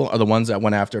people are the ones that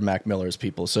went after Mac Miller's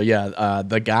people. So, yeah,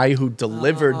 the guy who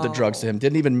delivered the drugs to him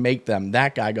didn't even make them.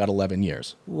 That guy got 11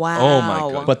 years. wow. Oh, my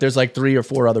God. But there's like 3 or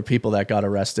 4 other people that got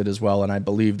arrested as well. And I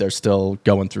believe they're still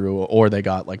going through, or they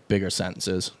got like bigger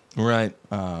sentences. Right.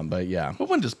 But yeah. But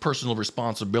when does personal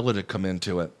responsibility come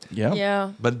into it? Yeah.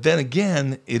 Yeah. But then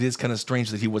again, it is kind of strange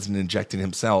that he wasn't injecting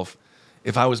himself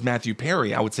if I was Matthew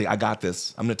Perry, I would say, I got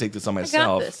this. I'm going to take this on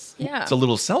myself. this. Yeah. It's a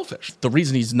little selfish. The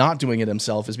reason he's not doing it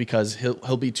himself is because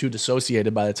he'll be too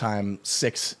dissociated by the time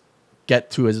 6 get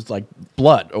to his like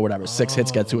blood or whatever. 6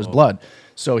 hits get to his blood.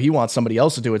 So he wants somebody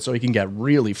else to do it so he can get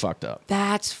really fucked up.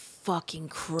 That's fucking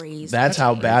crazy. That's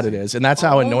how bad it is. And that's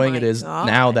how annoying my it is God.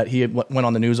 now that he went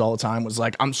on the news all the time, was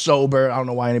like, I'm sober. I don't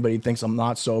know why anybody thinks I'm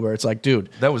not sober. It's like, dude,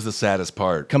 That was the saddest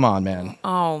part. come on, man.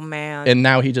 Oh man. And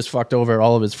now he just fucked over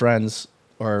all of his friends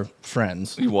or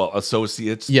friends. Well,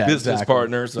 associates, Yeah, business exactly.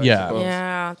 partners. I Yeah. suppose.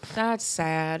 yeah, that's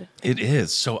sad. It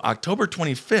is. So October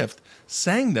 25th,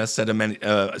 Sangha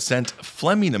sent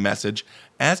Fleming a message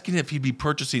asking if he'd be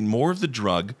purchasing more of the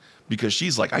drug because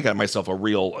she's like, I got myself a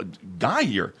real guy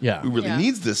here Yeah. who really Yeah.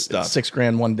 needs this stuff.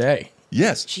 $6,000 one day.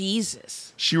 Yes.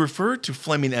 Jesus. She referred to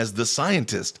Fleming as the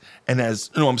scientist and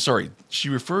she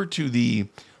referred to the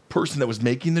person that was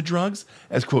making the drugs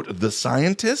as, quote, the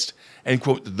scientist and,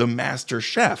 quote, the master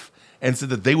chef, and said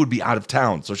that they would be out of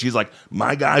town. So she's like,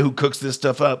 my guy who cooks this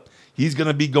stuff up, he's going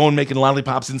to be going making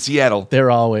lollipops in Seattle.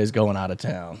 They're always going out of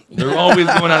town. They're always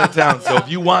going out of town. So if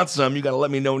you want some, you got to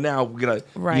let me know now. We got to,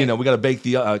 Right. we got to bake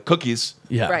the cookies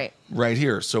Yeah. Right. right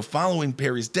here. So following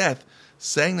Perry's death,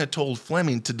 Sangha told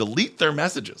Fleming to delete their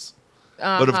messages.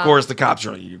 But of course, the cops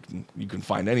are you can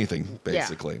find anything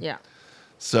basically. Yeah.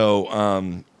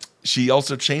 So she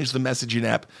also changed the messaging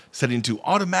app setting to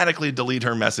automatically delete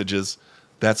her messages.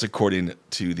 That's according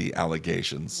to the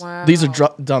allegations. Wow. These are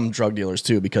dumb drug dealers,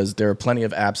 too, because there are plenty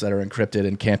of apps that are encrypted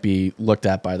and can't be looked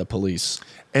at by the police.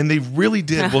 And they really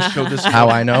did. We'll show this. How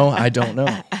I know? I don't know.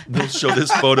 We'll show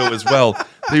this photo as well.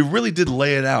 They really did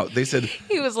lay it out. They said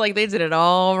He was like, they did it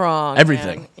all wrong.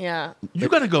 Everything. man. Yeah. you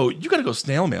gotta go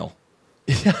snail mail.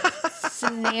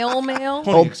 Snail mail.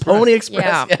 Pony Express. Pony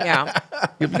Express. Yeah.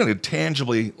 You gotta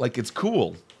tangibly, like it's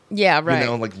cool. Yeah. Right.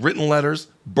 Like written letters,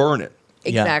 burn it.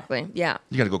 Exactly. Yeah.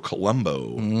 You got to go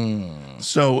Columbo.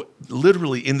 So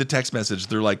literally in the text message,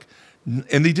 they're like,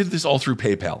 and they did this all through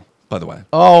PayPal, by the way.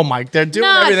 Oh, my. They're doing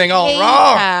Not everything all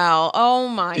wrong. PayPal. Oh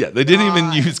my. Yeah, they didn't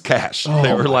even use cash.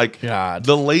 They were like, God.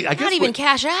 I guess Not even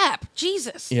Cash App.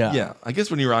 Jesus. Yeah. Yeah, I guess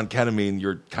when you're on ketamine,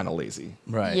 you're kind of lazy.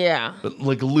 Right. Yeah. But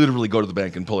like literally go to the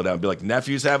bank and pull it out and be like,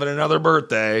 nephew's having another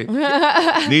birthday,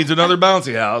 needs another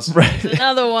bouncy house. Right.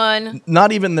 Another one.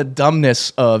 Not even the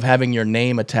dumbness of having your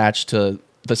name attached to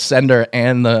the sender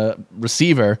and the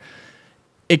receiver.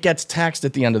 It gets taxed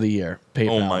at the end of the year. PayPal.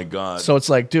 Oh my God. So it's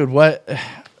like, dude, what?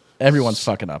 Everyone's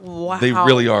fucking up. Wow. They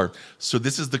really are. So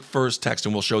this is the first text,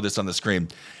 and we'll show this on the screen.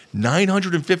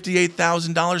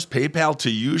 $958,000 PayPal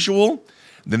to usual.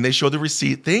 Then they show the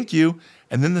receipt. Thank you.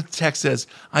 And then the text says,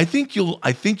 I think you'll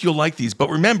like these, but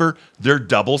remember, they're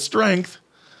double strength.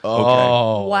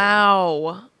 Oh.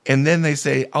 Wow. And then they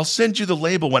say, I'll send you the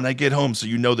label when I get home so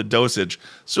you know the dosage.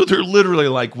 So they're literally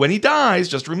like, when he dies,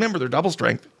 just remember they're double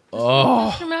strength.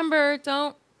 Remember,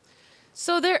 don't.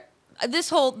 So there. This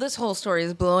whole story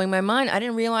is blowing my mind. I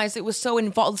didn't realize it was so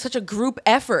involved, such a group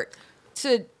effort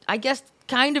to, I guess,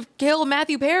 kind of kill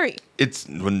Matthew Perry. It's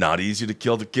not easy to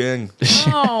kill the king.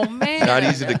 Oh man. Not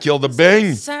easy to kill the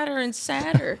bing. Sadder and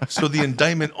sadder. So the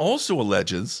indictment also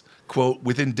alleges, quote,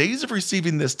 within days of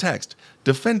receiving this text,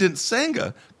 defendant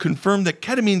Sangha confirmed that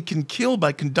ketamine can kill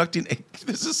by conducting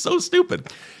this is so stupid.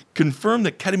 Confirmed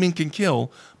that ketamine can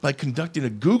kill by conducting a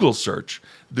Google search.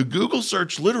 The Google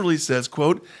search literally says,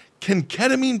 quote, can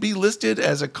ketamine be listed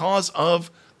as a cause of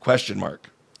question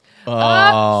mark?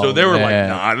 So they were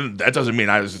man. like, nah, that doesn't mean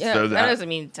I was. Yeah, that doesn't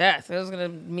mean death. That was gonna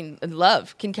mean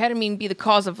love. Can ketamine be the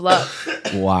cause of love?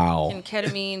 Wow. Can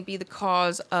ketamine be the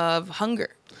cause of hunger?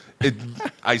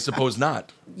 I suppose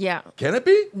not. Yeah. Can it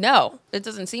be? No, it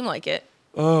doesn't seem like it.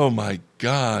 Oh my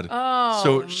God! Oh,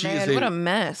 so she man, is what a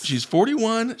mess. She's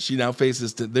 41. She now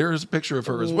faces. There's a picture of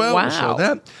her as well. Wow. We'll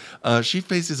show that. She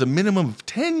faces a minimum of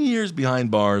 10 years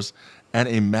behind bars and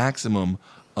a maximum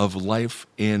of life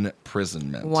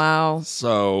imprisonment. Wow.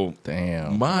 So,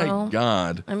 Damn. my Well,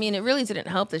 God. I mean, it really didn't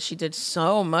help that she did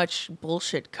so much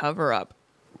bullshit cover up.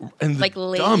 And the Like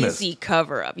dumbest. lazy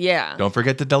cover up. Yeah. Don't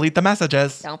forget to delete the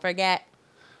messages. Don't forget.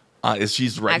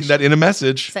 She's writing Actually- that in a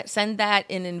message. Send that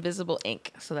in invisible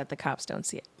ink so that the cops don't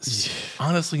see it.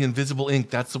 Honestly, invisible ink,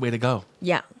 that's the way to go.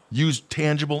 Yeah. Use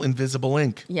tangible invisible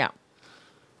ink. Yeah.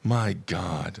 My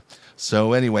God.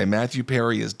 So anyway, Matthew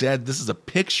Perry is dead. This is a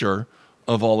picture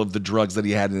of all of the drugs that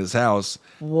he had in his house.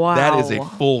 Wow. That is a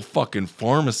full fucking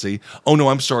pharmacy. Oh, no,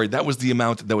 I'm sorry. That was the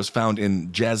amount that was found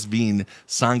in Jasveen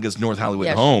Sangha's North Hollywood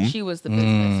Yeah, home. she was the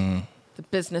business. The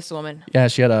businesswoman. Yeah,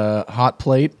 she had a hot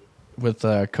plate with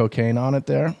cocaine on it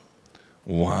there.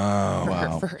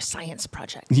 Wow. For her science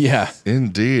project. Yeah.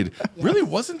 Indeed. Really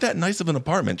wasn't that nice of an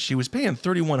apartment. She was paying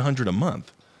 $3,100 a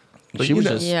month. But She was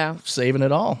know, just saving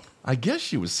it all. I guess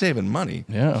she was saving money.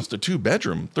 Yeah. Just a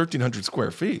 2-bedroom, 1,300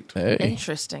 square feet. Hey.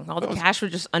 Interesting. All the cash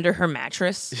was just under her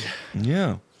mattress.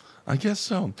 Yeah, I guess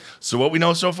so. So what we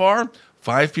know so far,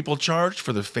 5 people charged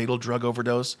for the fatal drug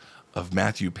overdose of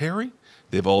Matthew Perry.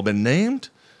 They've all been named.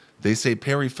 They say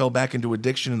Perry fell back into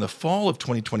addiction in the fall of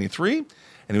 2023, and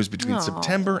it was between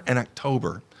September and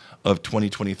October of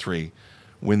 2023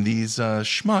 when these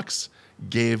schmucks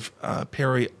gave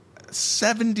Perry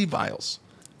 70 vials.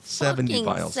 70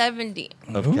 vials 70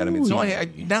 of ketamine.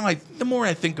 So the more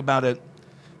I think about it,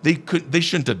 they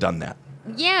shouldn't have done that.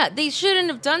 Yeah, they shouldn't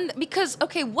have done that because,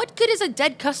 okay, what good is a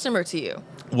dead customer to you?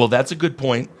 Well, that's a good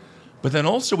point. But then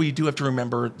also we do have to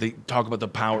remember they talk about the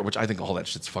power, which I think all that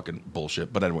shit's fucking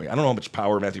bullshit. But anyway, I don't know how much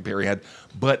power Matthew Perry had,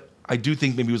 but I do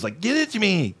think maybe he was like, give it to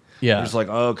me. Yeah. It was like,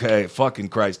 okay, fucking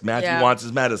Christ, Matthew wants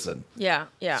his medicine. Yeah,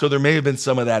 yeah. So there may have been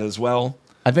some of that as well.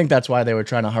 I think that's why they were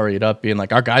trying to hurry it up, being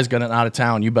like, our guy's getting out of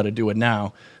town, you better do it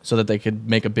now, so that they could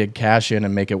make a big cash in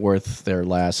and make it worth their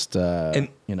last, Right.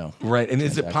 And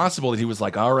is it possible that he was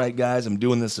like, all right, guys, I'm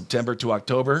doing this September to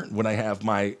October when I have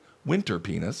my winter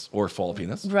penis or fall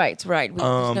penis. Right. There's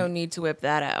no need to whip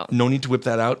that out. No need to whip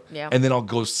that out. Yeah. And then I'll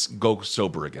go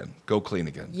sober again, go clean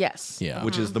again. Yes. Yeah.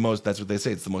 Which is that's what they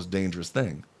say, it's the most dangerous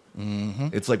thing. Mm-hmm.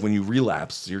 It's like when you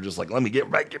relapse, you're just like, let me get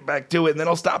back to it, and then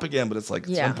I'll stop again. But it's like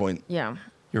at some point,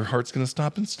 your heart's going to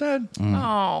stop instead.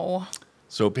 Oh.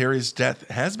 So Perry's death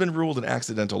has been ruled an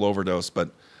accidental overdose, but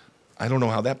I don't know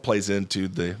how that plays into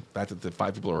the fact that the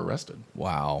 5 people are arrested.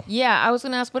 Wow. Yeah, I was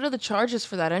going to ask, what are the charges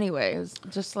for that anyway? It was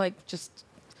just.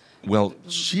 Well,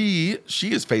 she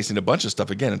is facing a bunch of stuff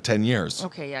again in 10 years.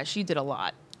 Okay, yeah, she did a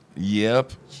lot.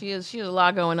 Yep. She has a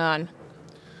lot going on.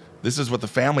 This is what the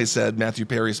family said, Matthew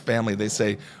Perry's family. They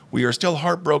say, we are still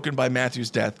heartbroken by Matthew's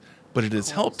death, but it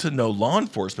has helped to know law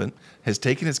enforcement has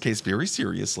taken his case very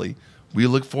seriously. We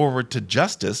look forward to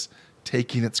justice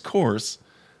taking its course.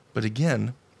 But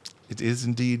again, it is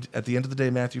indeed, at the end of the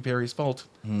day, Matthew Perry's fault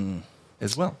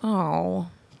as well. Oh.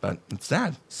 But it's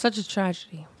sad. Such a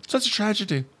tragedy. Such a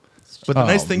tragedy. But the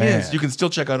nice thing is, you can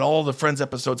still check out all the Friends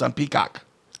episodes on Peacock.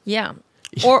 Yeah.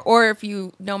 Or if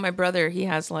you know my brother, he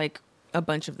has like a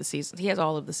bunch of the seasons. He has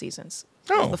all of the seasons.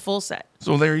 Oh. The full set.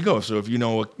 So there you go. So if you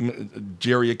know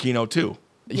Jerii Aquino too.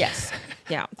 Yes.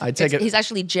 Yeah. I take it. He's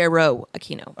actually Jerii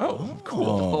Aquino. Oh,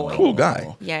 cool. Cool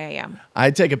guy. Yeah.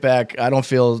 I take it back. I don't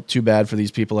feel too bad for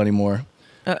these people anymore.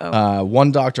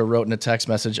 One doctor wrote in a text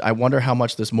message, I wonder how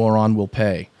much this moron will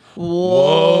pay.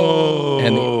 Whoa.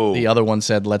 And the other one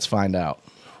said, let's find out.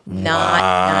 Not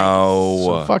nice.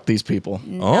 So fuck these people.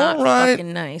 Not all right.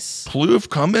 fucking nice. Ploof,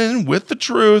 come in with the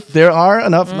truth. There are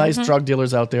enough nice drug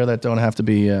dealers out there that don't have to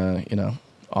be,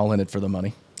 all in it for the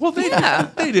money. Well,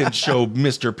 they didn't show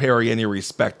Mr. Perry any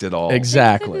respect at all.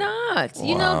 Exactly. They did not.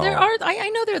 You know, there are. I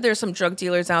know there's some drug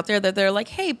dealers out there that they're like,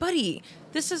 hey, buddy,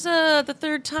 this is the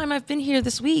 3rd time I've been here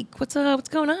this week. What's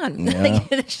going on? Yeah. Like,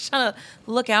 they're just trying to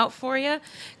look out for you.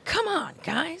 Come on,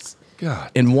 guys.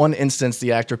 God. In one instance,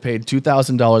 the actor paid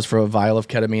 $2,000 for a vial of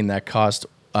ketamine that cost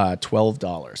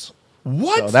 $12.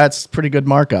 What? So that's pretty good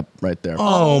markup right there.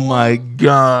 Oh my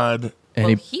God. And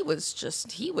Well, he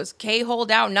was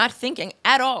K-holed out, not thinking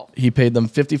at all. he paid them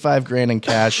 $55,000 in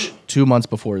cash 2 months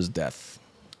before his death.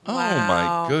 Oh Wow.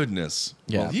 my goodness.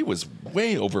 Yeah. Well, he was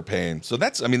way overpaying. So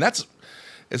that's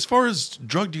as far as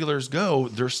drug dealers go,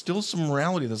 there's still some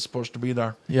morality that's supposed to be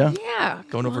there. Yeah. Yeah.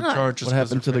 Don't come on. overcharge. just What 'cause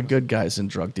happened to they're the famous. good guys in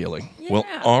drug dealing? Yeah. Well,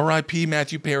 R.I.P.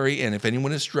 Matthew Perry. And if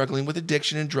anyone is struggling with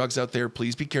addiction and drugs out there,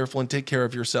 please be careful and take care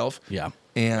of yourself. Yeah.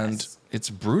 And it's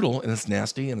brutal and it's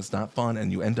nasty and it's not fun.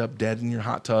 And you end up dead in your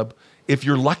hot tub if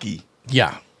you're lucky.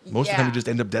 Yeah. Most of the time, you Yeah. just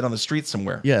end up dead on the street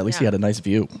somewhere. Yeah, at least he Yeah. had a nice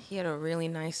view He had a really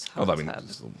nice hot Although, I mean, tub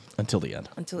until the end.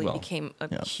 until he well, became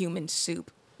a human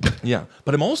soup. yeah.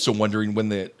 But I'm also wondering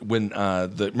remember when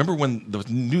the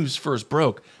news first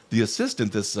broke, the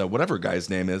assistant, this whatever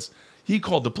guy's name is, he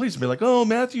called the police and be like, "Oh,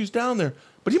 Matthew's down there,"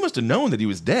 but he must have known that he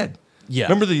was dead. Yeah.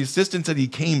 Remember the assistant said he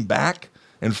came back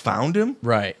and found him,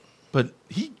 Right. but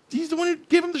he's the one who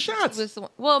gave him the shots.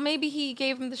 Well, maybe he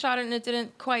gave him the shot and it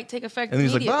didn't quite take effect And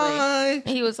he's like, immediately. "Bye."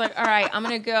 And he was like, all right, I'm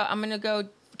going to go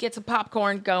get some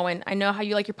popcorn going. I know how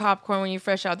you like your popcorn when you're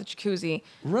fresh out the jacuzzi.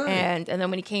 Right. And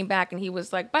then when he came back and he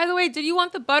was like, by the way, did you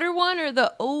want the butter one or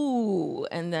the,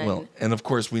 and then. Well, and of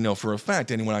course we know for a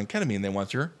fact anyone on ketamine, they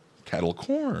want your kettle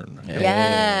corn.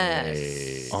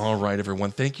 Yes. All right, everyone.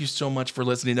 Thank you so much for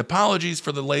listening. Apologies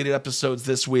for the late episodes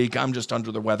this week. I'm just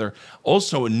under the weather.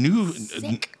 Also, a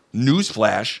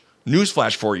newsflash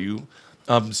for you.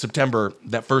 September,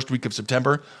 that first week of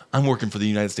September, I'm working for the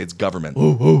United States government.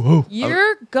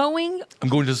 You're going. I'm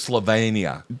going to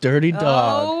Slovenia. Dirty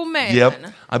dog. Oh, man. Yep.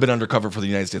 I've been undercover for the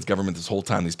United States government this whole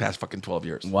time, these past fucking 12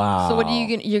 years. Wow. So what are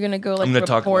you're gonna go like I'm going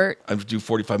to report? I do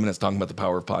 45 minutes talking about the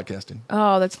power of podcasting.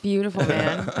 Oh, that's beautiful,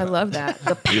 man. I love that.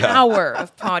 The power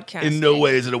of podcasting. In no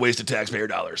way is it a waste of taxpayer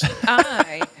dollars.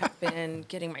 I have been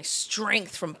getting my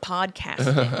strength from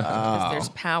podcasting because there's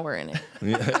power in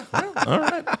it. All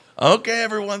right. Okay,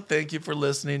 everyone. Thank you for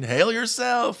listening. Hail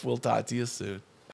yourself. We'll talk to you soon.